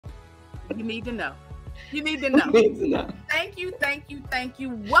You need to know. You need to know. Thank you.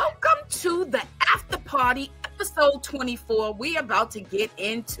 Welcome to the After Party, episode 24. We're about to get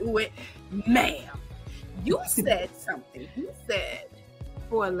into it. Ma'am, you said something. You said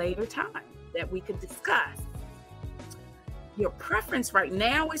for a later time that we could discuss. Your preference right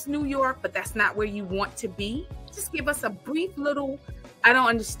now is New York, but that's not where you want to be. Just give us a brief little, I don't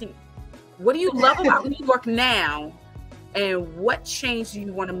understand. What do you love about New York now? And what change do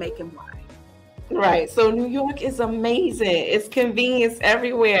you want to make and why? Right. So New York is amazing. It's convenience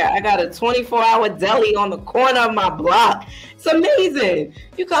everywhere. I got a 24-hour deli on the corner of my block. It's amazing.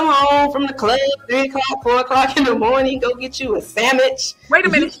 You come home from the club, 3 o'clock, 4 o'clock in the morning, go get you a sandwich. Wait a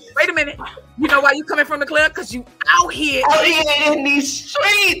minute. You know why you coming from the club? Because you out here in these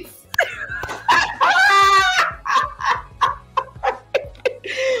streets.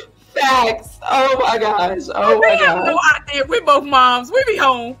 Facts. Oh my gosh. No idea. We're both moms. We be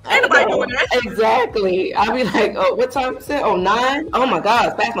home. Ain't nobody doing that. Exactly. I'll be like, oh, what time is it? Oh, 9? Oh my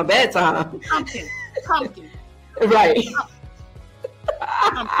gosh, past my bedtime. Pumpkin. Right.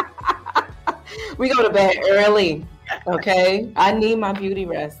 We go to bed early. Okay. I need my beauty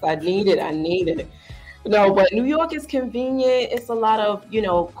rest. I need it. No, but New York is convenient. It's a lot of,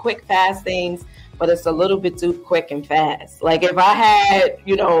 quick, fast things, but it's a little bit too quick and fast. Like if I had,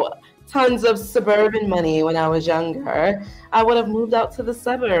 tons of suburban money when I was younger, I would have moved out to the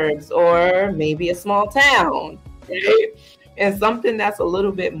suburbs or maybe a small town, right? And something that's a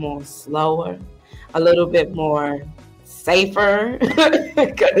little bit more slower, a little bit more safer,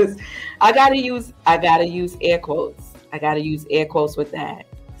 because I gotta use air quotes. I gotta use air quotes with that.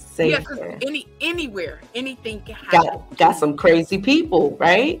 Safer. Yeah, because anywhere, anything can happen. Got some crazy people,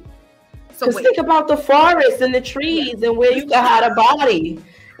 right? So think about the forest and the trees and where you can hide a body.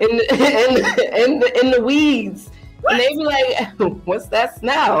 In the weeds, what? And they be like, "What's that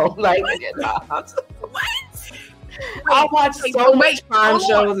smell?" Like, what? I watch so much crime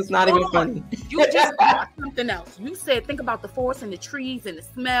shows; it's not even funny. You just brought something else. You said, "Think about the forest and the trees and the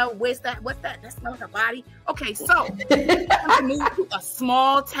smell." What's that? That smells her body. Okay, so to move to a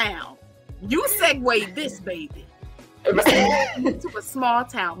small town. You segue this, baby. To a small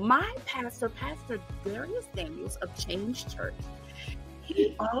town. My Pastor Darius Daniels of Change Church.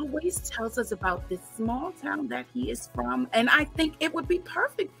 He always tells us about this small town that he is from. And I think it would be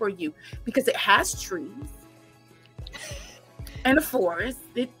perfect for you because it has trees and a forest.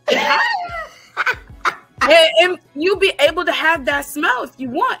 And you'll be able to have that smell if you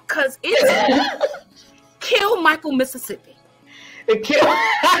want, because it's Kill Michael, Mississippi. I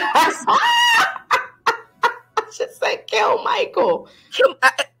should say Kill Michael.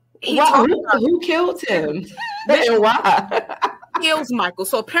 Who killed him? And why? Kills Michael.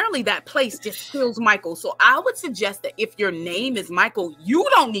 So apparently that place just kills Michael. So I would suggest that if your name is Michael, you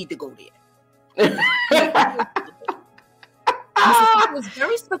don't need to go there. It was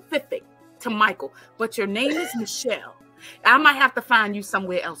very specific to Michael, but your name is Michelle. I might have to find you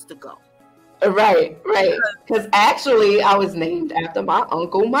somewhere else to go. Right. Because actually I was named after my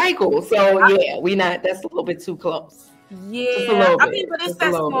uncle Michael. So that's a little bit too close. Yeah, I mean, but it's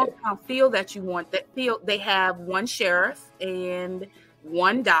that small town feel that you want. That feel they have one sheriff and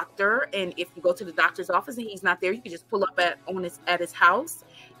one doctor, and if you go to the doctor's office and he's not there, you can just pull up at his house.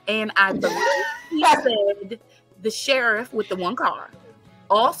 And I believe he said the sheriff with the one car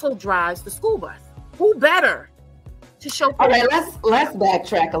also drives the school bus. Who better to show? All right, let's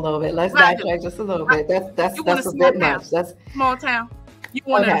backtrack a little bit. Let's backtrack just a little bit. That's a bit much. That's small town. You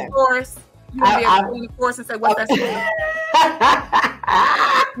want a forest. You want to be able to go in the forest and say, what's that smell?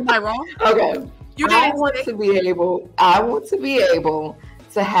 Am I wrong? Okay. I want to be able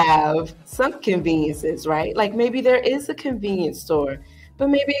to have some conveniences, right? Like maybe there is a convenience store, but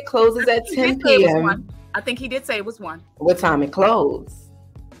maybe it closes at 10 p.m. I think he did say it was 1. What time it closed?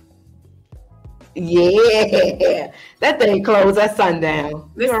 Yeah. That thing closed at sundown.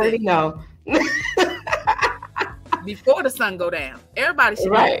 You already know. Before the sun go down. Everybody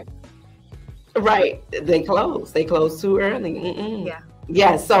should know. Right. They close too early. Mm-mm. Yeah.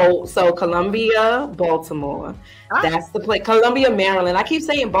 Yeah. So Columbia, Baltimore. That's the place. Columbia, Maryland. I keep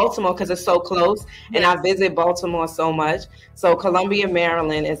saying Baltimore because it's so close, and I visit Baltimore so much. So Columbia,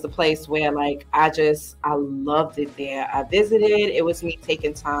 Maryland is the place where I loved it there. I visited. It was me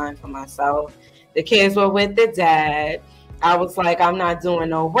taking time for myself. The kids were with their dad. I was like, I'm not doing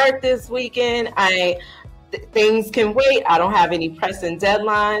no work this weekend. Things can wait. I don't have any pressing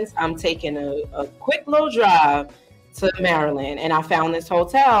deadlines. I'm taking a quick little drive to Maryland, and I found this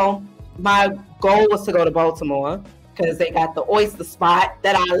hotel. My goal was to go to Baltimore because they got the oyster spot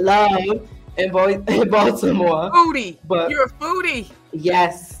that I love in Baltimore. Foodie. You're a foodie.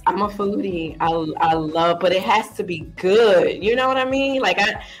 Yes, I'm a foodie. I love, but it has to be good. You know what I mean? Like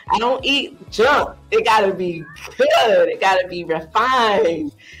I don't eat junk. It gotta be good. It gotta be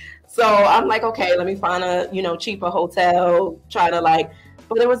refined. So I'm like, okay, let me find a, cheaper hotel, try to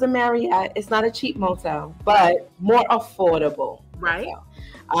but it was a Marriott. It's not a cheap motel, but more affordable. Right. Motel.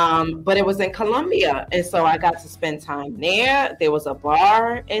 But it was in Colombia, and so I got to spend time there. There was a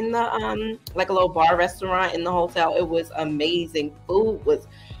bar in the like a little bar restaurant in the hotel. It was amazing. Food was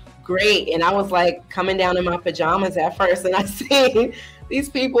great, and I was like coming down in my pajamas at first, and I seen these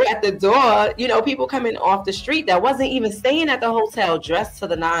people at the door. People coming off the street that wasn't even staying at the hotel, dressed to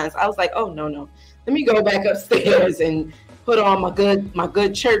the nines. I was like, oh no, let me go back upstairs and put on my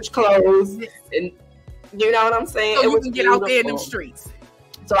good church clothes, and you know what I'm saying. So you can get out there in them streets.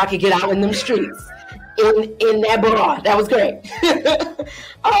 So I could get out in them streets in that bar. That was great.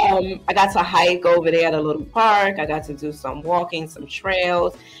 I got to hike over there at a little park. I got to do some walking, some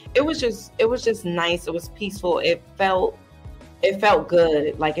trails. It was just nice. It was peaceful. It felt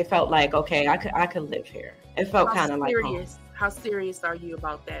good. Like it felt like, okay, I could live here. It felt kind of like home. How serious are you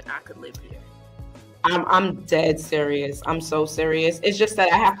about that? I could live here. I'm dead serious. I'm so serious. It's just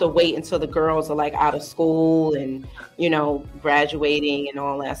that I have to wait until the girls are like out of school and, graduating and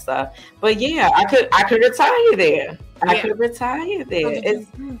all that stuff. But yeah, I could retire there. I could retire there.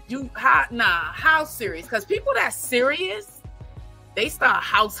 How serious? Because people that serious, they start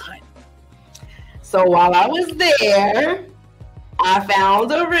house hunting. So while I was there, I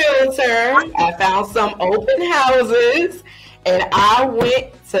found a realtor. I found some open houses. And I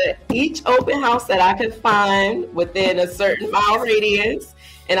went to each open house that I could find within a certain mile radius.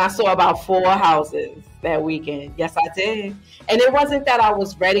 And I saw about 4 houses that weekend. Yes, I did. And it wasn't that I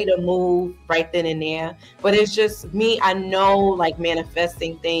was ready to move right then and there, but it's just me. I know, like,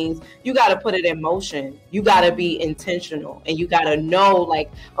 manifesting things, you got to put it in motion. You got to be intentional, and you got to know,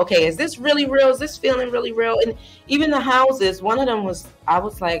 like, okay, is this really real? Is this feeling really real? And even the houses, one of them I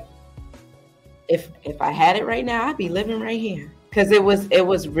was like, if I had it right now, I'd be living right here. Because it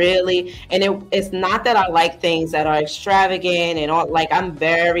was really, and it's not that I like things that are extravagant and all, like, I'm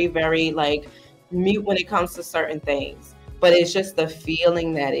very, very, like, mute when it comes to certain things. But it's just the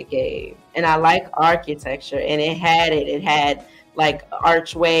feeling that it gave. And I like architecture, and it had like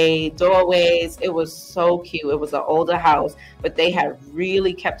archway, doorways. It was so cute. It was an older house, but they had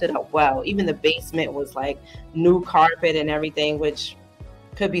really kept it up well. Even the basement was like new carpet and everything, which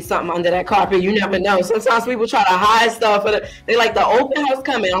could be something under that carpet. You never know. Sometimes people try to hide stuff. They like the open house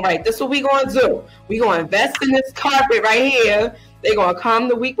coming. All right, this is what we going to do. We going to invest in this carpet right here. They going to come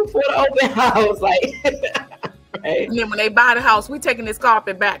the week before the open house. Like, right. And then when they buy the house, we taking this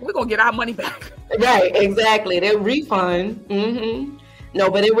carpet back. We're going to get our money back. Right, exactly. They refund. Mm-hmm. No,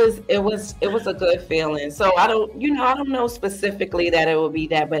 but it was a good feeling. So I don't know specifically that it will be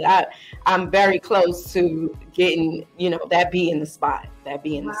that, but I'm very close to getting, that being the spot.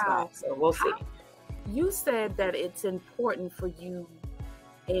 The spot. So we'll see. You said that it's important for you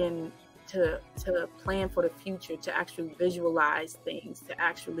to plan for the future, to actually visualize things, to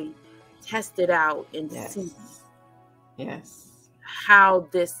actually test it out and see how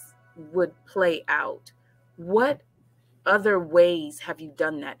this would play out. What other ways have you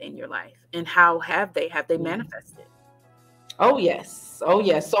done that in your life, and how have they manifested? Oh yes.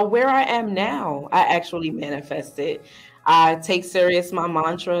 So where I am now, I actually manifested. I take serious my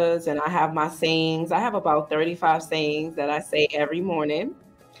mantras, and I have my sayings. I have about 35 sayings that I say every morning,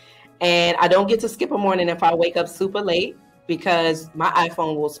 and I don't get to skip a morning if I wake up super late, because my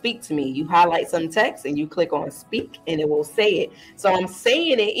iPhone will speak to me. You highlight some text and you click on speak and it will say it. So I'm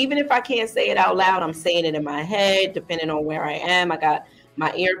saying it, even if I can't say it out loud, I'm saying it in my head, depending on where I am. I got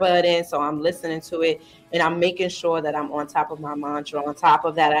my earbud in, so I'm listening to it, and I'm making sure that I'm on top of my mantra. On top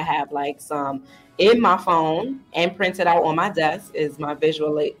of that, I have like some in my phone and printed out on my desk is my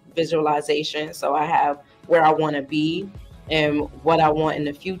visualization. So I have where I want to be and what I want in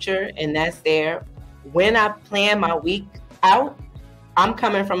the future, and that's there. When I plan my week out, I'm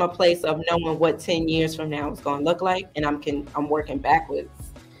coming from a place of knowing what 10 years from now is going to look like, and I'm working backwards.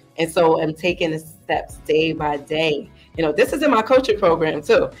 And so I'm taking the steps day by day. This is in my coaching program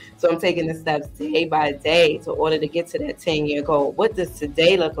too. So I'm taking the steps day by day to order to get to that 10-year goal. What does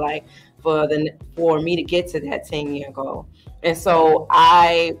today look like for me to get to that 10-year goal? And so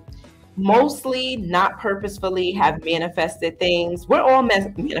I mostly, not purposefully, have manifested things. We're all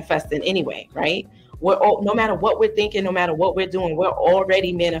manifesting anyway, right? No matter what we're thinking, no matter what we're doing, we're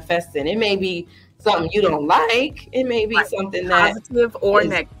already manifesting. It may be something you don't like. It may be something that positive or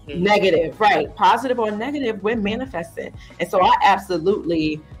negative. Negative, right? Positive or negative, we're manifesting. And so I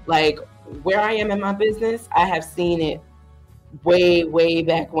absolutely, like, where I am in my business, I have seen it way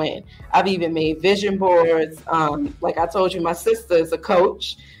back when. I've even made vision boards. Like I told you, my sister is a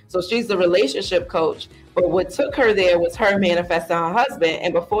coach, so she's a relationship coach. But what took her there was her manifesting her husband.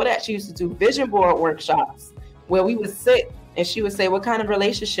 And before that, she used to do vision board workshops where we would sit and she would say, what kind of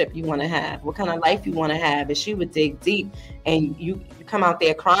relationship you want to have? What kind of life you want to have? And she would dig deep, and you come out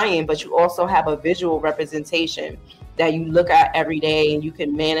there crying, but you also have a visual representation that you look at every day, and you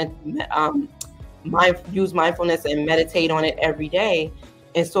can use mindfulness and meditate on it every day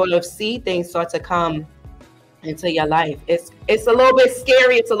and sort of see things start to come into your life. It's a little bit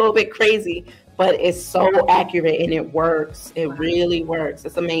scary. It's a little bit crazy, but it's so accurate and it works. It really works.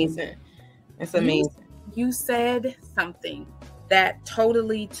 It's amazing. It's amazing. You said something that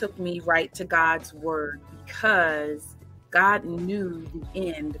totally took me right to God's word, because God knew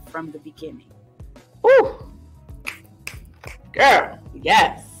the end from the beginning. Ooh. Girl,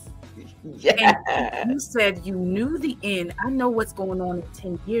 yes. Yeah. And you said you knew the end. I know what's going on in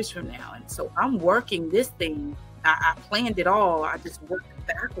 10 years from now. And so I'm working this thing. I planned it all. I just worked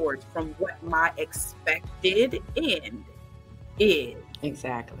backwards from what my expected end is.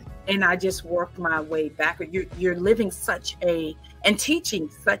 Exactly. And I just worked my way backward. You're living and teaching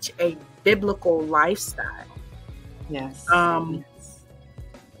such a biblical lifestyle. Yes.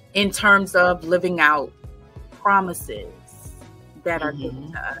 In terms of living out promises that are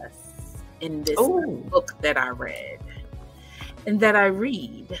given to us in this book that I read and that I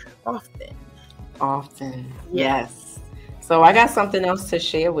read often. Yes. So I got something else to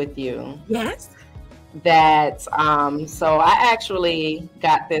share with you. Yes. That so I actually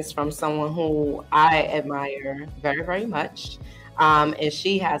got this from someone who I admire very, very much. And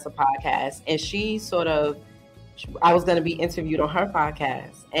she has a podcast, and I was going to be interviewed on her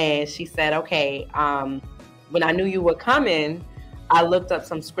podcast, and she said, okay, when I knew you were coming, I looked up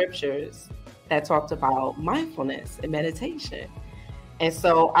some scriptures that talked about mindfulness and meditation. And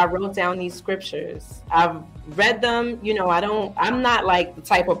so I wrote down these scriptures. I've read them. I'm not like the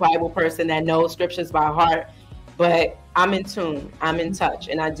type of Bible person that knows scriptures by heart, but I'm in tune. I'm in touch,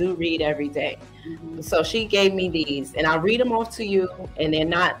 and I do read every day. Mm-hmm. So she gave me these, and I'll read them off to you, and they're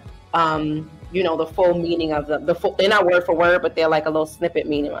not, the full meaning of them. They're not word for word, but they're like a little snippet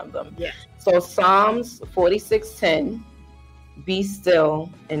meaning of them. Yeah. So Psalms 46:10, be still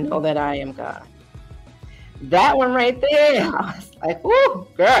and know that I am God. That one right there, I was like, "Woo,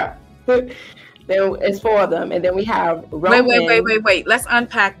 girl!" There it's four of them, and then we have Roman. Wait. Let's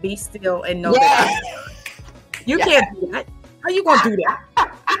unpack. Be still and know that. You can't do that. How you gonna do that?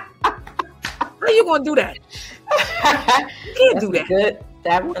 How you gonna do that? You can't do that. Good.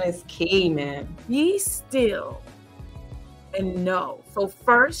 That one is key, man. Be still and know. So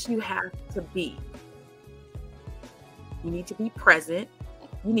first, you have to be. You need to be present.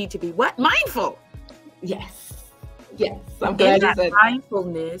 You need to be what? Mindful. Yes. I'm glad you said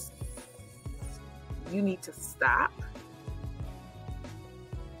mindfulness. You need to stop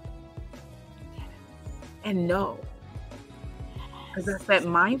and know, because that's that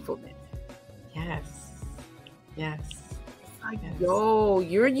mindfulness. Yes. Like, yo,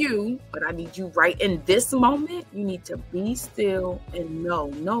 you're you, but I need you right in this moment. You need to be still and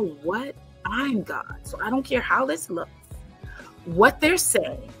know what? I'm God. So I don't care how this looks, what they're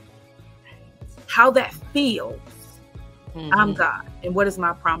saying, how that feels. Mm-hmm. I'm God. And what does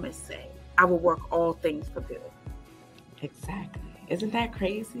my promise say? I will work all things for good. Exactly. Isn't that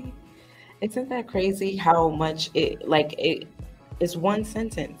crazy? Isn't that crazy how much it is one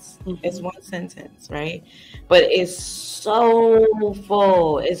sentence. Mm-hmm. It's one sentence, right? But it's so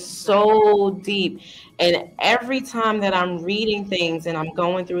full. It's so deep. And every time that I'm reading things and I'm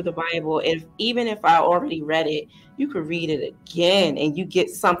going through the Bible, even if I already read it, you could read it again and you get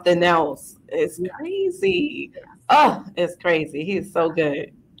something else. It's crazy. Oh, it's crazy. He's so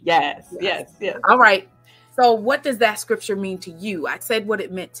good. Yes. All right. So what does that scripture mean to you? I said what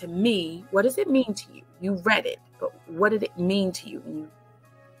it meant to me. What does it mean to you? You read it, but what did it mean to you?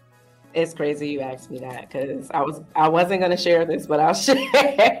 It's crazy you asked me that, because I wasn't going to share this, but I'll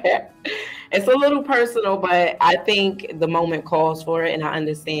share. It's a little personal, but I think the moment calls for it, and I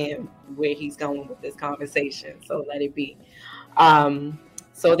understand where he's going with this conversation. So let it be.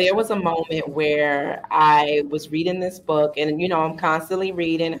 So there was a moment where I was reading this book, and I'm constantly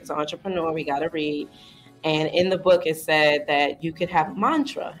reading. As an entrepreneur, we got to read. And in the book, it said that you could have a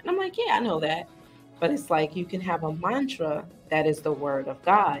mantra. And I'm like, yeah, I know that. But it's like you can have a mantra that is the word of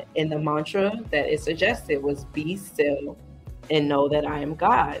God. And the mantra that it suggested was be still and know that I am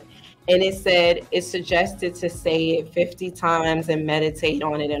God. And it suggested to say it 50 times and meditate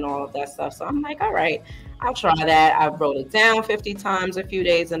on it and all of that stuff. So I'm like, all right, I'll try that. I wrote it down 50 times a few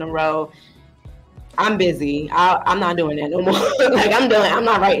days in a row. I'm busy. I'm not doing that no more. Like, I'm done. I'm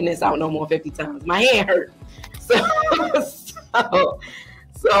not writing this out no more 50 times. My hand hurt.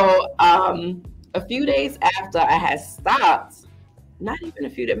 So a few days after I had stopped, not even a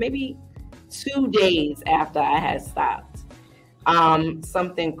few days, maybe 2 days after I had stopped,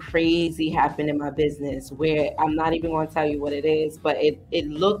 something crazy happened in my business where I'm not even going to tell you what it is, but it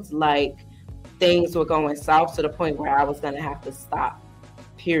looked like things were going south to the point where I was going to have to stop,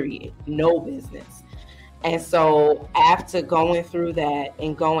 period. No business. And so after going through that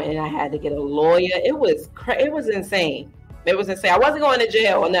and I had to get a lawyer, it was insane. It was insane. I wasn't going to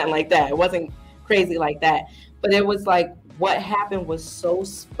jail or nothing like that. It wasn't crazy like that. But it was like what happened was so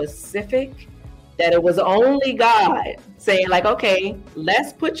specific that it was only God saying like, okay,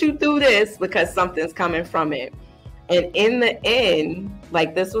 let's put you through this because something's coming from it. And in the end,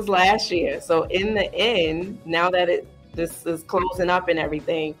 like this was last year. So in the end, now that this is closing up and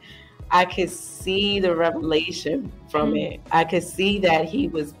everything, I could see the revelation from it. I could see that he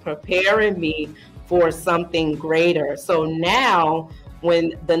was preparing me for something greater. So now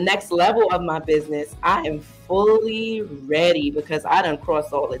when the next level of my business, I am fully ready because I done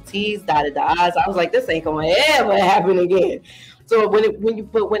crossed all the T's, dotted the I's. I was like, this ain't gonna ever happen again. So when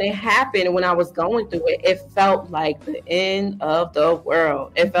it happened and when I was going through it, it felt like the end of the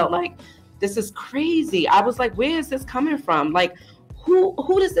world. It felt like this is crazy. I was like, where is this coming from? Like,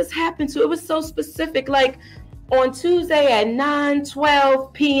 who does this happen to? It was so specific. Like on Tuesday at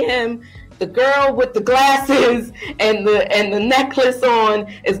 9:12 p.m., the girl with the glasses and the necklace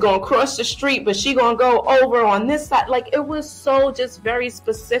on is going to cross the street, but she going to go over on this side. Like it was so just very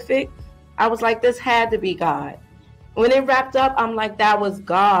specific. I was like, this had to be God. When it wrapped up, I'm like, that was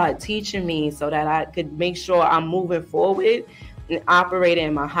God teaching me so that I could make sure I'm moving forward and operating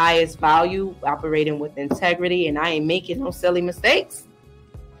in my highest value, operating with integrity, and I ain't making no silly mistakes.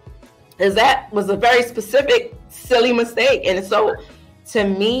 Because that was a very specific, silly mistake. And so to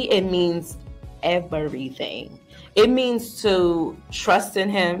me, it means everything. It means to trust in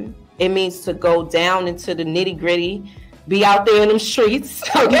him. It means to go down into the nitty gritty, be out there in them streets,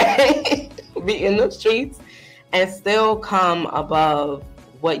 okay? Be in the streets and still come above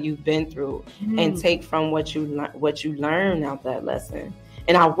what you've been through and take from what you learn out that lesson.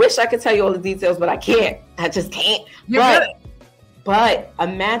 And I wish I could tell you all the details, but I can't. I just can't. But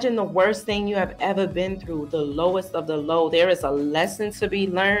imagine the worst thing you have ever been through, the lowest of the low. There is a lesson to be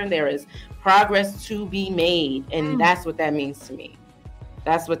learned. There is progress to be made. And that's what that means to me.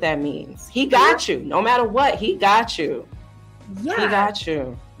 That's what that means. He got you. No matter what, he got you. Yeah. He got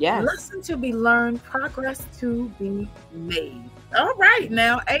you. Yes. Lesson to be learned, progress to be made. All right,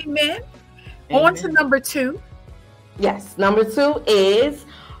 now, amen. On to number 2. Yes, number 2 is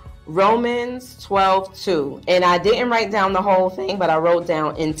Romans 12:2. And I didn't write down the whole thing, but I wrote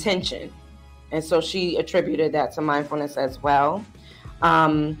down intention. And so she attributed that to mindfulness as well.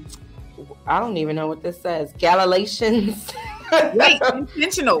 I don't even know what this says. Galatians. Wait,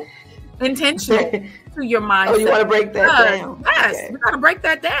 intentional to your mindset. Oh, you want to break that down? Yes, okay. We got to break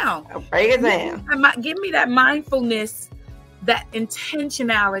that down. I'll break it down. Give me that mindfulness, that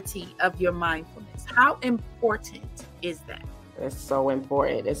intentionality of your mindfulness. How important is that? It's so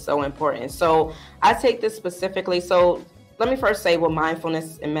important. It's so important. So I take this specifically. So let me first say what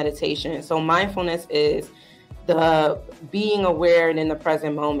mindfulness and meditation. So mindfulness is the being aware and in the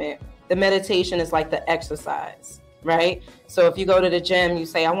present moment. The meditation is like the exercise, right? So if you go to the gym, you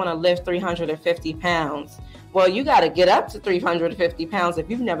say, I want to lift 350 pounds. Well, you got to get up to 350 pounds. If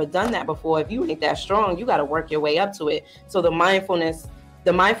you've never done that before, if you ain't that strong, you got to work your way up to it. So the mindfulness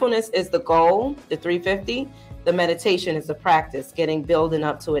is the goal, the 350. The meditation is the practice, building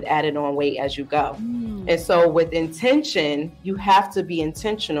up to it, adding on weight as you go. And so with intention, you have to be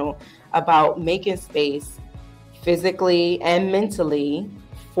intentional about making space physically and mentally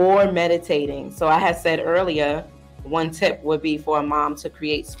for meditating. So I had said earlier, one tip would be for a mom to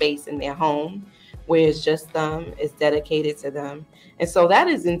create space in their home where it's just them, it's dedicated to them. And so that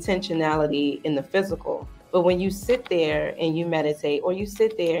is intentionality in the physical. But when you sit there and you meditate, or you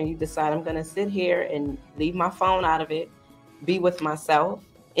sit there and you decide, I'm going to sit here and leave my phone out of it, be with myself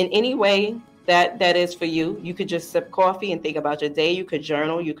in any way that is for you. You could just sip coffee and think about your day. You could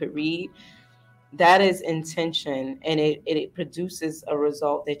journal, you could read. That is intention, and it produces a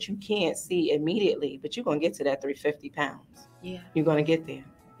result that you can't see immediately, but you're going to get to that 350 pounds. Yeah. You're going to get there.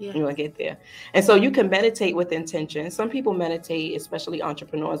 Yeah. You're going to get there. And so you can meditate with intention. Some people meditate, especially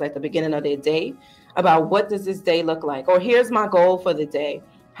entrepreneurs, at the beginning of their day, about what does this day look like? Or here's my goal for the day.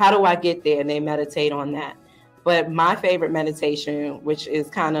 How do I get there? And they meditate on that. But my favorite meditation, which is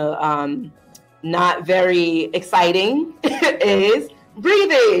kind of not very exciting, is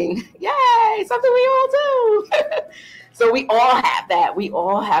breathing. Yay, something we all do. So we all have that. We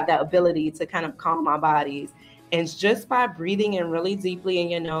all have that ability to kind of calm our bodies. And just by breathing in really deeply in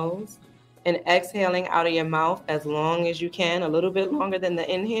your nose and exhaling out of your mouth as long as you can, a little bit longer than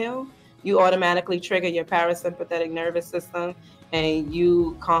the inhale, you automatically trigger your parasympathetic nervous system and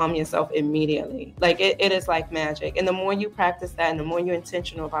you calm yourself immediately. Like it is like magic. And the more you practice that and the more you're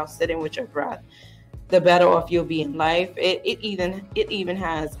intentional about sitting with your breath, the better off you'll be in life. It even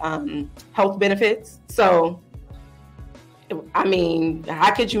has health benefits. So, I mean,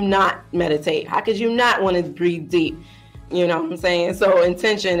 how could you not meditate? How could you not want to breathe deep? You know what I'm saying? So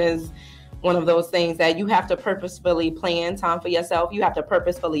intention is one of those things that you have to purposefully plan time for yourself. You have to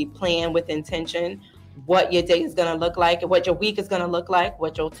purposefully plan with intention what your day is going to look like, and what your week is going to look like,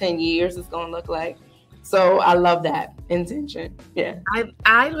 what your 10 years is going to look like. So I love that intention. Yeah.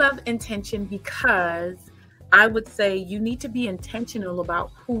 I love intention because I would say you need to be intentional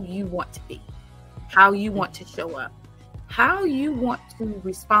about who you want to be, how you want to show up, how you want to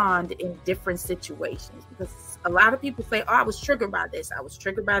respond in different situations. Because a lot of people say, oh, I was triggered by this. I was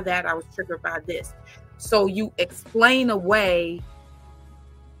triggered by that. I was triggered by this. So you explain away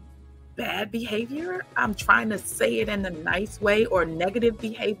bad behavior. I'm trying to say it in a nice way, or negative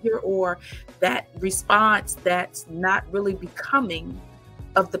behavior, or that response that's not really becoming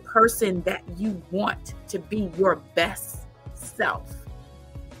of the person that you want to be your best self.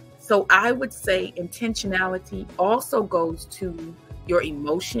 So I would say intentionality also goes to your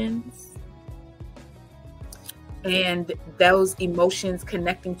emotions and those emotions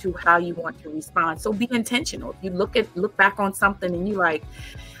connecting to how you want to respond. So be intentional. If you look back on something and you like,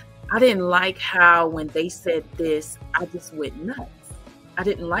 I didn't like how when they said this, I just went nuts. I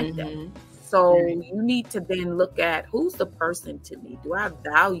didn't like that. So you need to then look at who's the person to me. Do I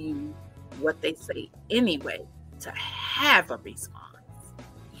value what they say anyway to have a response?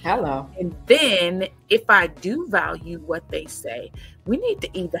 Hello. And then if I do value what they say, we need to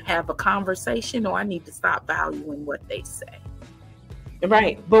either have a conversation or I need to stop valuing what they say.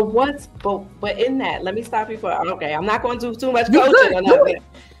 Right. But in that, let me stop you for, okay, I'm not going to do too much coaching or nothing.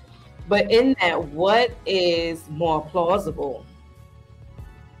 But in that, what is more plausible?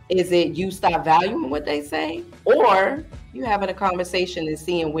 Is it you stop valuing what they say, or you having a conversation and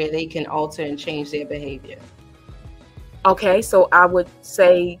seeing where they can alter and change their behavior? Okay, so I would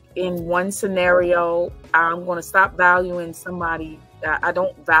say in one scenario, I'm going to stop valuing somebody. I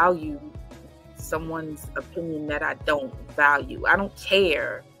don't value someone's opinion that I don't value. I don't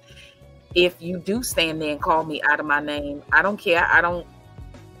care if you do stand there and call me out of my name. I don't care. I don't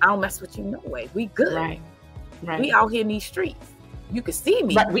mess with you no way. We good. Right. We out here in these streets. You can see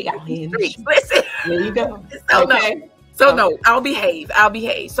me. Right. We out here in these streets. Listen. There you go. No, I'll behave.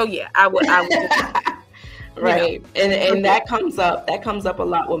 So yeah, I would. Right. And that comes up a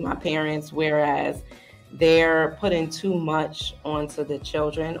lot with my parents, whereas they're putting too much onto the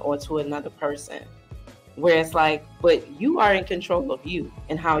children or to another person, where it's like, but you are in control of you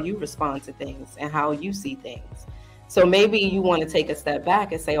and how you respond to things and how you see things. So maybe you want to take a step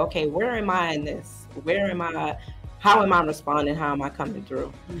back and say, okay, where am I in this? How am I responding? How am I coming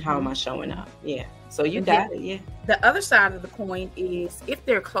through? How am I showing up? Yeah. So you got it. Yeah. The other side of the coin is if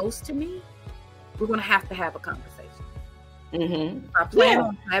they're close to me, we're going to have a conversation. I plan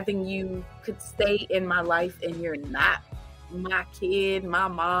on having you could stay in my life and you're not my kid, my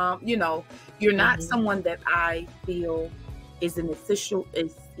mom, you're not someone that I feel is an essential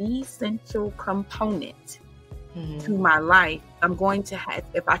component to my life. I'm going to have,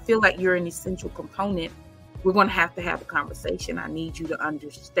 if I feel like you're an essential component, we're going to have a conversation. I need you to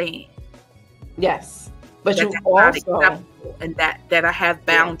understand. Yes. But you also, and that I have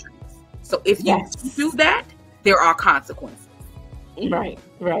boundaries. So if you do that, there are consequences. Right.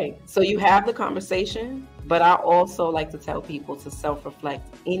 So you have the conversation, but I also like to tell people to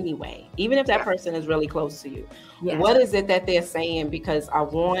self-reflect anyway, even if that person is really close to you. Yes. What is it that they're saying? Because I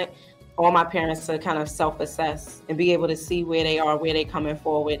want all my parents to kind of self-assess and be able to see where they are, where they're coming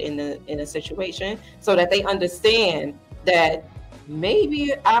forward in a situation, so that they understand that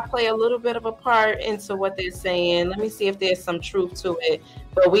maybe I play a little bit of a part into what they're saying. Let me see if there's some truth to it.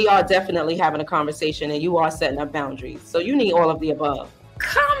 But we are definitely having a conversation and you are setting up boundaries. So you need all of the above.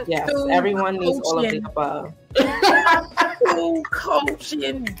 Everyone needs all of the above.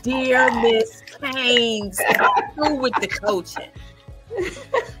 Coaching, dear Miss Caines. Through with the coaching.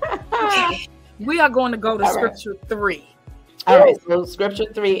 We are going to go to scripture 3. All right, so scripture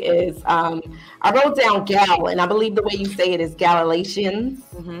 3 is, I wrote down Gal, and I believe the way you say it is Galatians,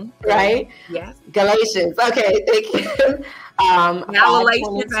 right? Yes. Galatians. Okay, thank you.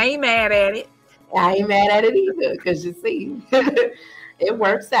 Galatians, I ain't mad at it. I ain't mad at it either, because you see. It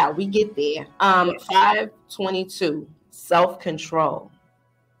works out. We get there. 522, self-control.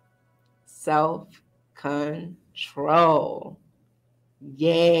 Self-control.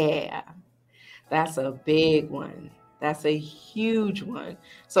 Yeah. That's a big one. That's a huge one.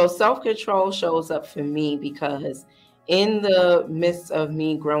 So self-control shows up for me because in the midst of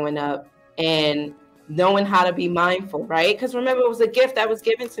me growing up and knowing how to be mindful, right? Because remember, it was a gift that was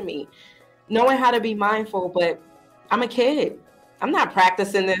given to me. Knowing how to be mindful, but I'm a kid. I'm not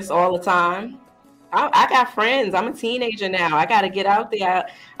practicing this all the time. I got friends. I'm a teenager now. I got to get out there.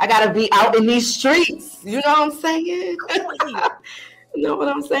 I got to be out in these streets. You know what I'm saying? You know what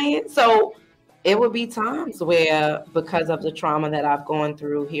I'm saying? So it would be times where, because of the trauma that I've gone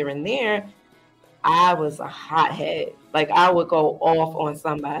through here and there, I was a hothead. Like, I would go off on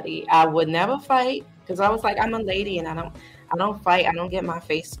somebody. I would never fight because I was like, I'm a lady and I don't fight. I don't get my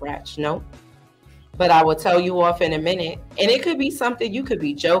face scratched. Nope. But I will tell you off in a minute. And it could be something, you could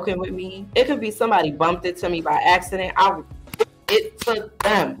be joking with me. It could be somebody bumped into me by accident. It took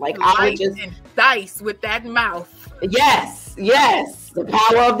them. Like, I would just dice with that mouth. Yes. The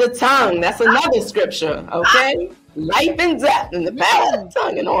power of the tongue. That's another scripture. Okay. Life and death and the power of the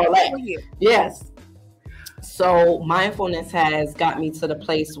tongue and all that. Yes. So mindfulness has got me to the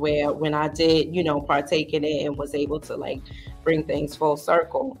place where when I did, partake in it and was able to like bring things full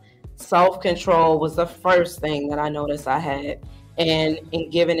circle, self-control was the first thing that I noticed I had. And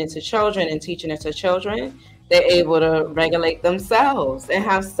in giving it to children and teaching it to children, they're able to regulate themselves and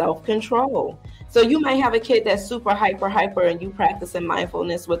have self-control. So you might have a kid that's super hyper, and you practicing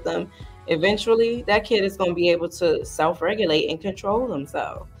mindfulness with them. Eventually, that kid is going to be able to self-regulate and control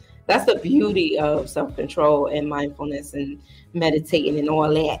themselves. That's the beauty of self-control and mindfulness and meditating and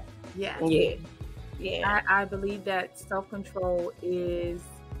all that. Yeah. I believe that self-control is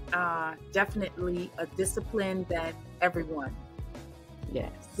definitely a discipline that everyone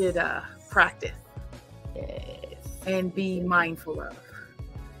should practice. Yes. And be mindful of.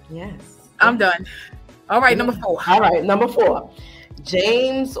 Yes. I'm done. All right, number 4. All right, number 4.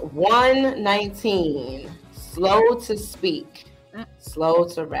 James 1:19. Slow to speak, slow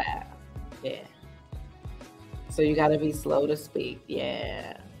to wrath. Yeah. So you got to be slow to speak.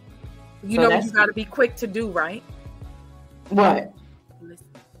 Yeah. You know what you got to be quick to do, right? What? Listen.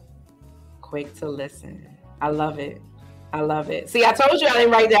 Quick to listen. I love it. See, I told you I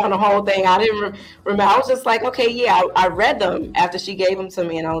didn't write down the whole thing. I didn't remember. I was just like, okay, yeah, I read them after she gave them to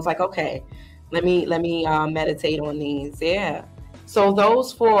me, and I was like, okay, let me meditate on these. Yeah. So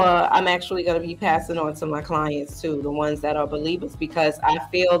those 4, I'm actually going to be passing on to my clients too, the ones that are believers, because I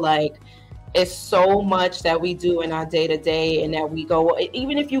feel like it's so much that we do in our day to day, and that we go,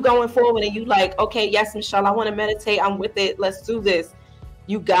 even if you going forward and you like, okay, yes, Michelle, I want to meditate. I'm with it. Let's do this.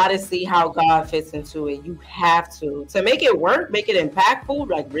 You got to see how God fits into it. You have to make it work, make it impactful,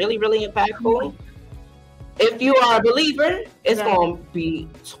 like really, really impactful. If you are a believer, it's going to be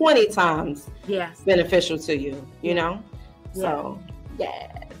 20 times beneficial to you, you know? So,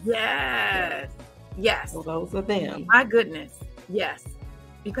 yes. So those are them. My goodness. Yes.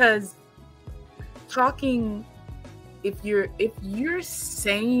 Because talking, if you're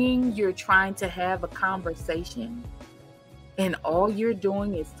saying you're trying to have a conversation and all you're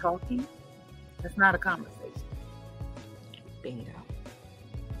doing is talking, that's not a conversation. Bingo.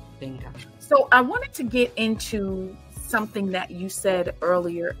 So I wanted to get into something that you said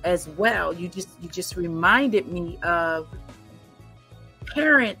earlier as well. You just reminded me of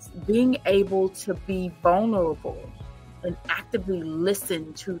parents being able to be vulnerable and actively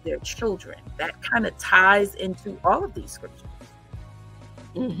listen to their children. That kind of ties into all of these scriptures,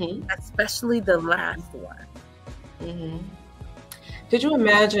 especially the last one. Could you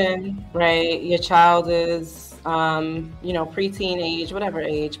imagine, right? Your child is, preteen age, whatever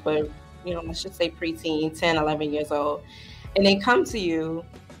age, but, let's just say preteen, 10, 11 years old. And they come to you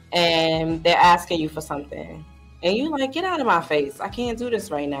and they're asking you for something. And you're like, get out of my face. I can't do this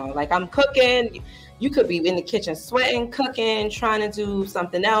right now. Like, I'm cooking. You could be in the kitchen sweating, cooking, trying to do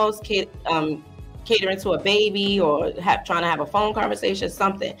something else, catering to a baby, or trying to have a phone conversation,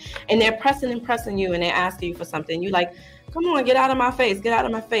 something. And they're pressing you, and they're asking you for something. You're like, come on, get out of my face, get out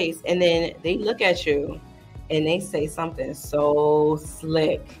of my face. And then they look at you and they say something so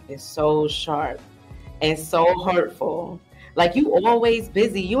slick and so sharp and so hurtful. Like, you always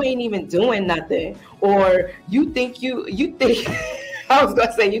busy. You ain't even doing nothing. Or you think I was going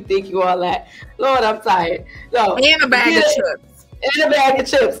to say you think you all that. Lord, I'm tired. No. And a bag of chips. And a bag of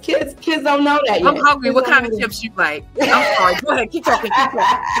chips. Kids don't know that yet. I'm hungry. What kind of chips you like? I'm sorry. Go ahead. Keep talking.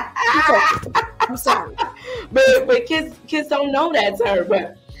 I'm sorry. But kids don't know that, sir.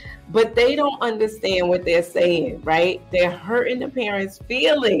 but they don't understand what they're saying, right? They're hurting the parents'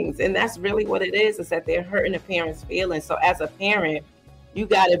 feelings. And that's really what it is that they're hurting the parents' feelings. So as a parent, you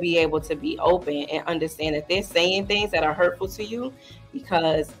got to be able to be open and understand that they're saying things that are hurtful to you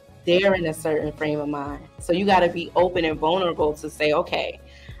because they're in a certain frame of mind. So you got to be open and vulnerable to say, okay,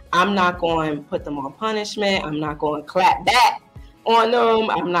 I'm not going to put them on punishment. I'm not going to clap back on them.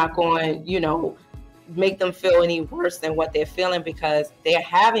 I'm not going, make them feel any worse than what they're feeling because they're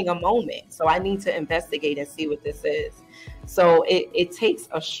having a moment. So I need to investigate and see what this is. So it takes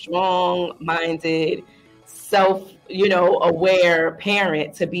a strong-minded, aware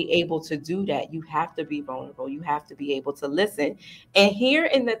parent to be able to do that. You have to be vulnerable. You have to be able to listen and hear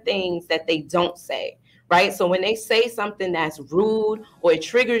in the things that they don't say, right? So when they say something that's rude or it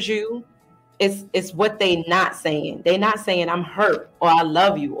triggers you, it's what they're not saying. They're not saying I'm hurt or I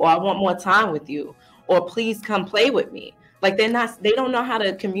love you or I want more time with you or please come play with me. Like they don't know how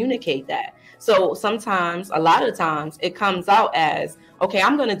to communicate that. So sometimes, a lot of times it comes out as, okay,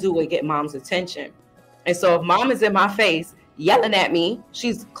 I'm going to do what get mom's attention. And so if mom is in my face yelling at me,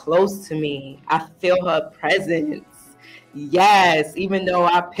 she's close to me. I feel her presence. Yes, even though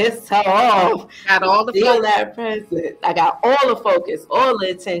I pissed her off, got all the feel that presence. I got all the focus, all the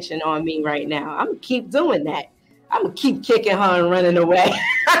attention on me right now. I'm gonna keep doing that. I'm gonna keep kicking her and running away.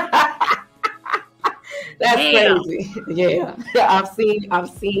 That's crazy. Yeah, I've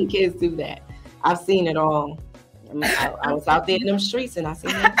seen kids do that. I've seen it all. I was out there in them streets and I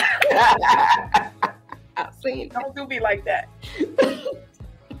seen it. I've seen. Don't do me like that.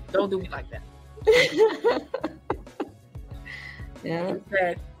 Don't do me like that. Yeah.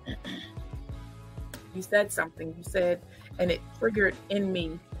 You said something. You said, and it triggered in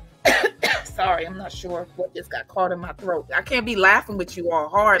me. Sorry, I'm not sure what just got caught in my throat. I can't be laughing with you all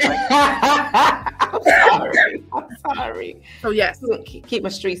hard like that. I'm sorry. So yes, keep my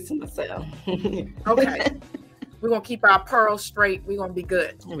streets to myself. Okay, we're gonna keep our pearls straight. We're gonna be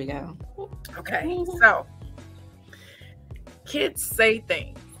good. Here we go. Okay, so kids say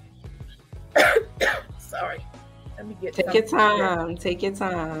things. Sorry. Let me get Take your time. Here. Take your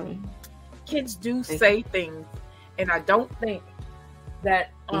time. Kids do say things, and I don't think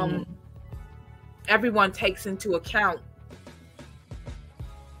that everyone takes into account.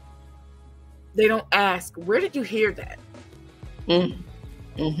 They don't ask, where did you hear that?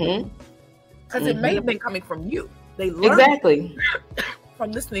 Because it may have been coming from you. They learned exactly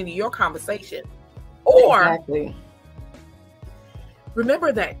from listening to your conversation. Or exactly.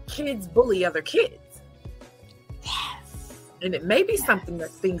 Remember that kids bully other kids. And it may be something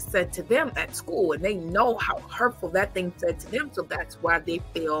that's being said to them at school, and they know how hurtful that thing said to them. So that's why they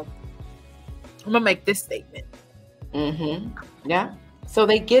feel, I'm gonna make this statement. Yeah. So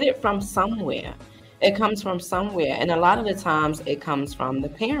they get it from somewhere. It comes from somewhere. And a lot of the times it comes from the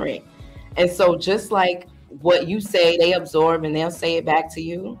parent. And so just like what you say, they absorb and they'll say it back to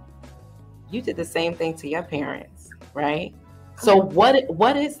you. You did the same thing to your parents, right? So what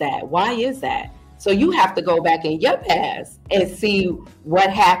is that? Why is that? So you have to go back in your past and see what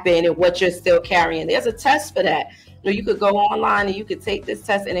happened and what you're still carrying. There's a test for that. You could go online and you could take this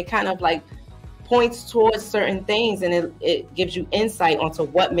test, and it kind of like points towards certain things, and it gives you insight onto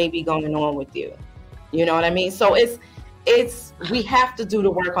what may be going on with you. You know what I mean? So we have to do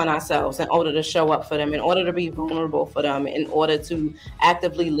the work on ourselves in order to show up for them, in order to be vulnerable for them, in order to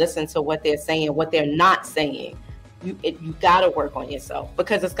actively listen to what they're saying, what they're not saying. You got to work on yourself,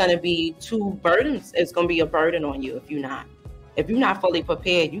 because it's going to be two burdens. It's going to be a burden on you if you're not fully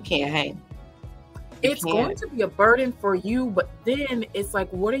prepared. You can't hang. It's going to be a burden for you, but then it's like,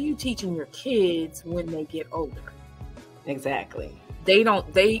 what are you teaching your kids when they get older? Exactly.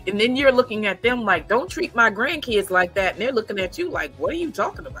 And then you're looking at them like, don't treat my grandkids like that. And they're looking at you like, what are you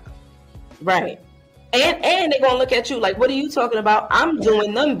talking about? Right. And they're going to look at you like, what are you talking about? I'm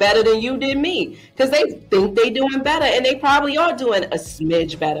doing them better than you did me. Because they think they're doing better, and they probably are doing a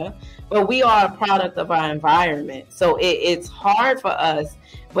smidge better. But we are a product of our environment. So it's hard for us,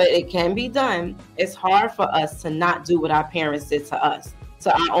 but it can be done. It's hard for us to not do what our parents did to us,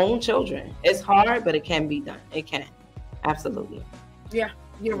 to our own children. It's hard, but it can be done. It can. Absolutely. Yeah,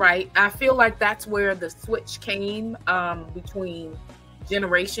 you're right. I feel like that's where the switch came between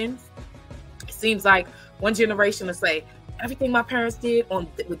generations. It seems like one generation will say, everything my parents did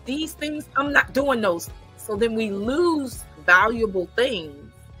with these things, I'm not doing those. So then we lose valuable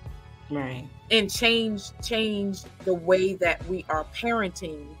things. Right. And change the way that we are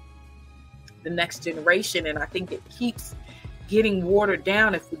parenting the next generation. And I think it keeps getting watered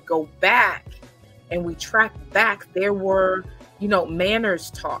down. If we go back and we track back, there were, manners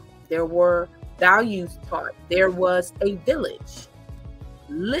taught. There were values taught. There was a village.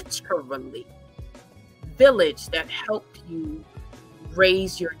 literally village that help you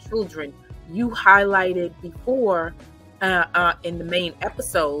raise your children. You highlighted before in the main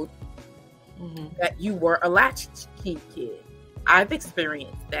episode that you were a latchkey kid. I've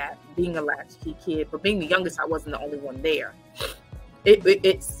experienced that, being a latchkey kid, but being the youngest, I wasn't the only one there.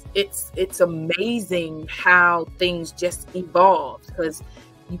 It's amazing how things just evolved, because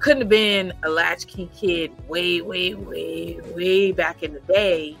you couldn't have been a latchkey kid way back in the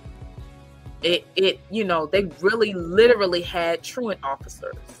day. They really literally had truant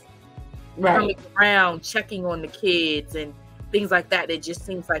officers coming around checking on the kids and things like that. It just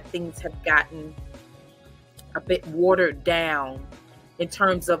seems like things have gotten a bit watered down in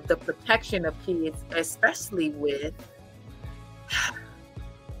terms of the protection of kids, especially with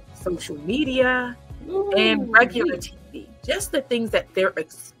social media and regular TV. Just the things that they're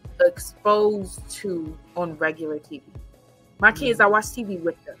exposed to on regular TV. My kids, I watch TV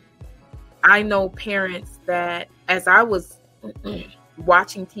with them. I know parents that, as I was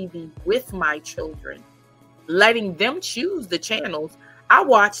watching TV with my children, letting them choose the channels, I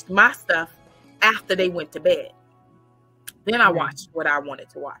watched my stuff after they went to bed. Then I watched what I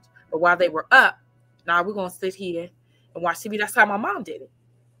wanted to watch. But while they were up, now we're going to sit here and watch TV. That's how my mom did it.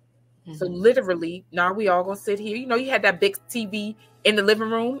 So literally, now we all going to sit here. You know, you had that big TV in the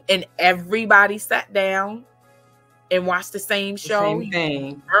living room and everybody sat down and watch the same show. Same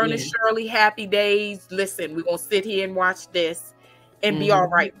thing. Ernest Shirley, Happy Days. Listen, we're going to sit here and watch this and be all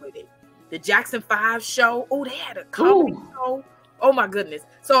right with it. The Jackson 5 show. Oh, they had a comedy show. Oh, my goodness.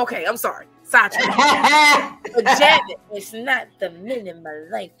 So, okay, I'm sorry. Sidetrack. But Janet, it's not the minute of my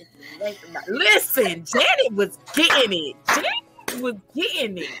life. It's the life of my... Listen, Janet was getting it. Janet was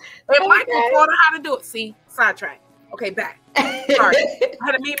getting it. And Michael taught her how to do it. See? Sidetrack. Okay, back. Sorry. I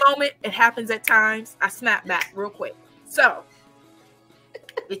had a me moment. It happens at times. I snap back real quick. So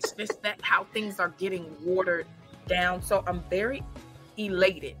it's just that how things are getting watered down. So I'm very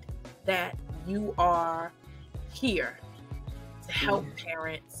elated that you are here to help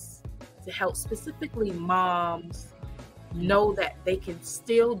parents, to help specifically moms know that they can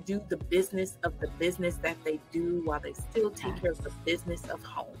still do the business of the business that they do while they still take care of the business of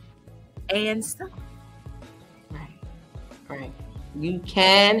home and stuff. Right. You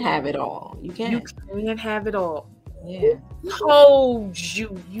can have it all. You can have it all. Yeah. Who told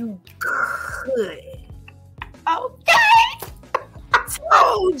you could? Okay.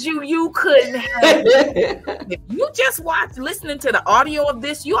 Told you couldn't have it. If you just listening to the audio of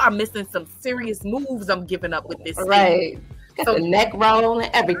this, you are missing some serious moves I'm giving up with this. Right. So, the neck roll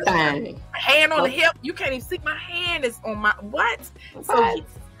and everything. Hand on the hip. You can't even see my hand is on my what? So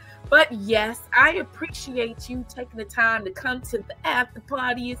but yes, I appreciate you taking the time to come to the after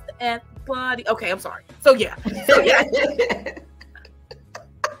party. It's the after party. Okay, I'm sorry. So yeah.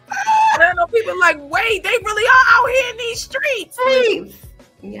 I know people are like, wait, they really are out here in these streets.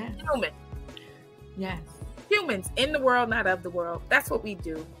 Yeah. Human. Yes. Humans in the world, not of the world. That's what we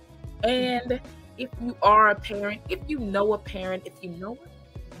do. And if you are a parent, if you know a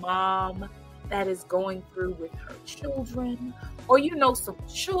mom that is going through with her children, or you know some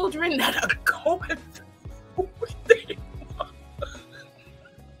children that are going through with their mom.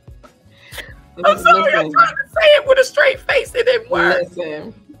 I'm sorry, I'm trying to say it with a straight face. It didn't work.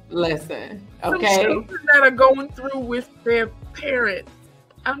 Listen. Some Okay. children that are going through with their parents.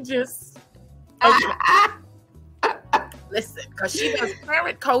 I'm just listen, because she does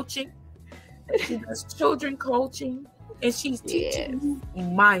parent coaching, she does children coaching, and she's teaching you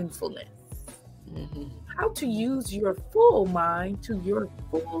mindfulness. How to use your full mind to your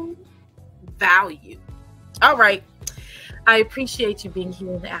full value. All right. I appreciate you being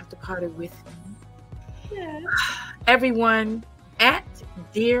here in the after party with me. Yes. Everyone, at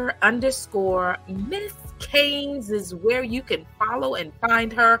 @dear_Miss Caines is where you can follow and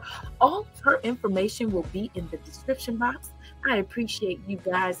find her. All of her information will be in the description box. I appreciate you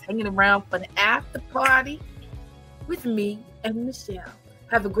guys hanging around for the after party with me and Michelle.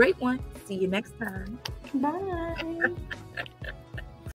 Have a great one. See you next time. Bye.